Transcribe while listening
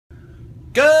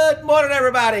Good morning,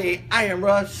 everybody. I am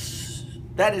Russ.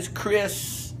 That is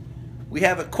Chris. We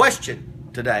have a question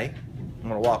today. I'm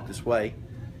going to walk this way.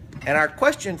 And our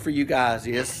question for you guys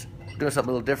is, doing something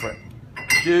a little different.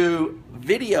 Do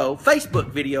Facebook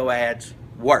video ads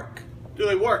work? Do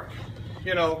they work?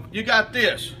 You know, you got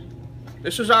this.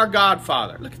 This is our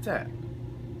Godfather. Look at that.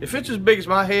 If it's as big as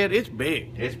my head, it's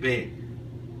big. It's big.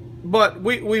 But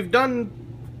we've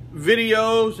done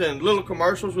videos and little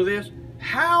commercials with this.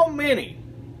 How many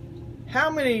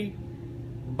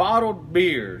bottled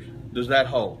beers does that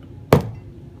hold?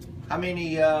 How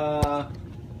many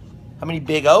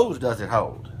big O's does it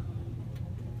hold?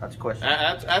 That's a question.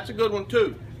 That's a good one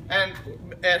too. And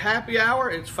at happy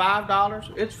hour, it's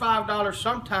 $5. It's $5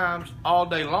 sometimes all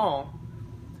day long.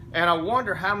 And I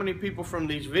wonder how many people from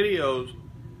these videos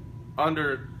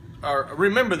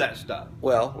remember that stuff.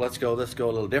 Well, let's go a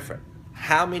little different.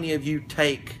 How many of you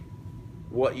take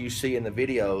what you see in the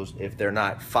videos, if they're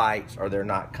not fights or they're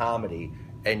not comedy,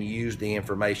 and use the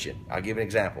information? I'll give an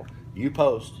example. You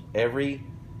post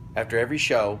after every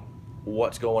show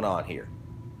what's going on here,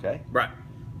 okay? Right.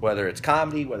 Whether it's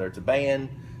comedy, whether it's a band,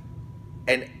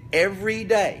 and every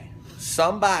day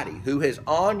somebody who is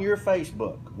on your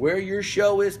Facebook, where your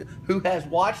show is, who has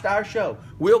watched our show,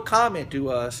 will comment to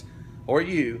us or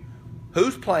you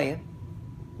who's playing,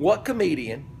 what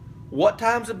comedian, what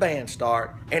time's the band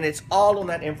start, and it's all on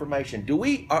that information.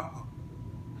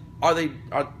 Are they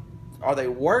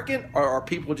working, or are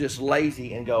people just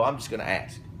lazy and go, I'm just going to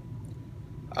ask?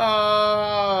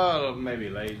 Maybe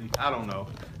lazy. I don't know.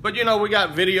 But you know, we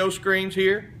got video screens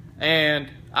here,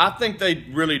 and I think they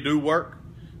really do work.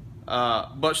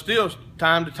 But still,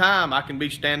 time to time, I can be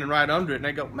standing right under it, and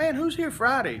they go, man, who's here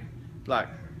Friday? Like,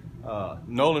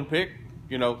 Nolan Pick,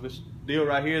 you know, this deal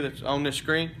right here that's on this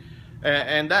screen.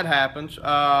 And that happens.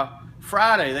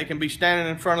 Friday, they can be standing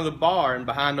in front of the bar, and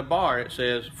behind the bar it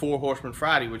says Four Horsemen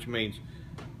Friday, which means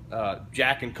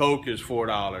Jack and Coke is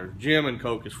 $4, Jim and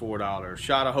Coke is $4,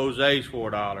 Shot of Jose is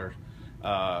 $4,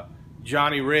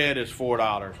 Johnny Red is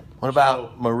 $4. What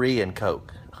about Marie and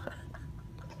Coke?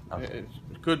 It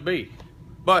could be.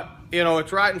 But, you know,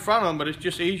 it's right in front of them, but it's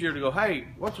just easier to go, hey,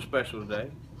 what's a special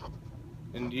today?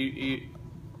 And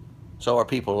So are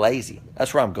people lazy?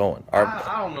 That's where I'm going.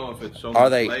 I don't know if it's so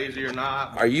much lazy or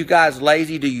not. Are you guys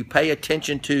lazy? Do you pay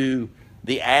attention to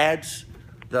the ads,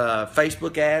 the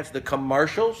Facebook ads, the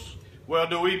commercials? Well,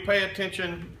 do we pay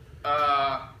attention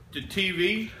to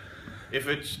TV if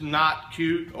it's not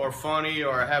cute or funny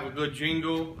or have a good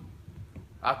jingle?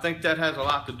 I think that has a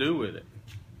lot to do with it.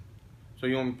 So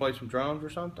you want me to play some drums or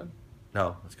something?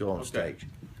 No, let's go on stage.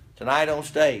 Tonight on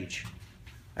stage,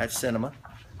 at Cinema,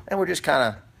 and we just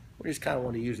kind of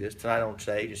want to use this. Tonight on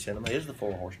stage at Cinema is the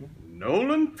Four Horsemen.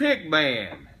 Nolan Pick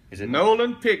Band. Is it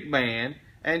Nolan Pick Band?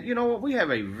 And you know what? We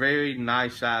have a very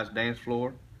nice sized dance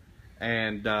floor,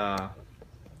 and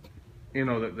you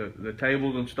know, the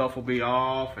tables and stuff will be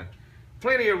off, and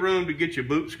plenty of room to get your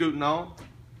boot scooting on.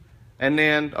 And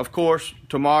then, of course,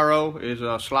 tomorrow is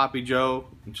Sloppy Joe,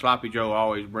 and Sloppy Joe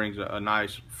always brings a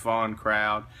nice, fun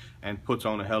crowd and puts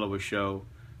on a hell of a show.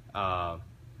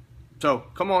 So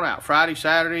come on out Friday,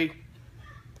 Saturday,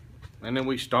 and then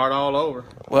we start all over.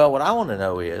 Well, what I want to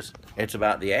know is, it's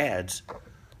about the ads.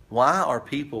 Why are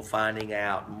people finding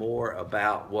out more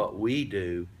about what we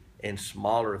do in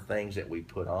smaller things that we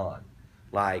put on?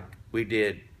 Like, we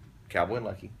did Cowboy and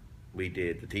Lucky. We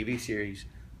did the TV series,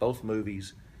 both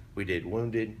movies. We did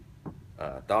Wounded,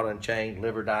 Thought Unchained,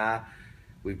 Live or Die.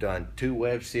 We've done 2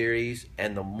 web series.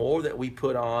 And the more that we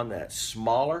put on that's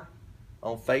smaller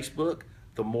on Facebook,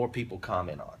 the more people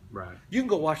comment on. Right. You can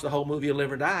go watch the whole movie of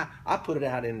Live or Die. I put it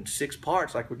out in 6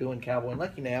 parts like we're doing Cowboy and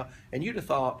Lucky now, and you'd have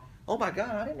thought, oh my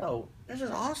God, I didn't know. This is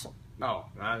awesome. No,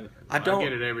 I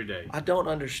get it every day. I don't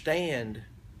understand,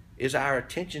 is our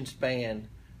attention span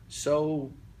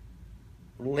so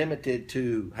limited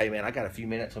to, hey man, I got a few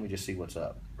minutes, let me just see what's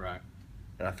up. Right.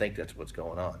 And I think that's what's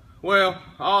going on. Well,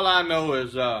 all I know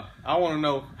is I want to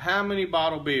know how many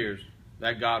bottled beers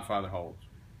that Godfather holds.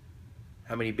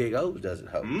 How many big O's does it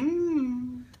hold?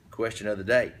 Question of the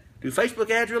day. Do Facebook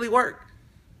ads really work?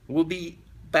 We'll be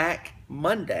back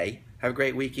Monday. Have a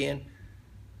great weekend.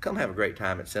 Come have a great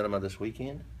time at Cinema this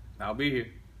weekend. I'll be here.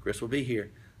 Chris will be here.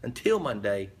 Until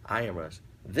Monday, I am Russ.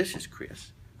 This is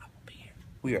Chris. I will be here.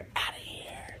 We are out of here.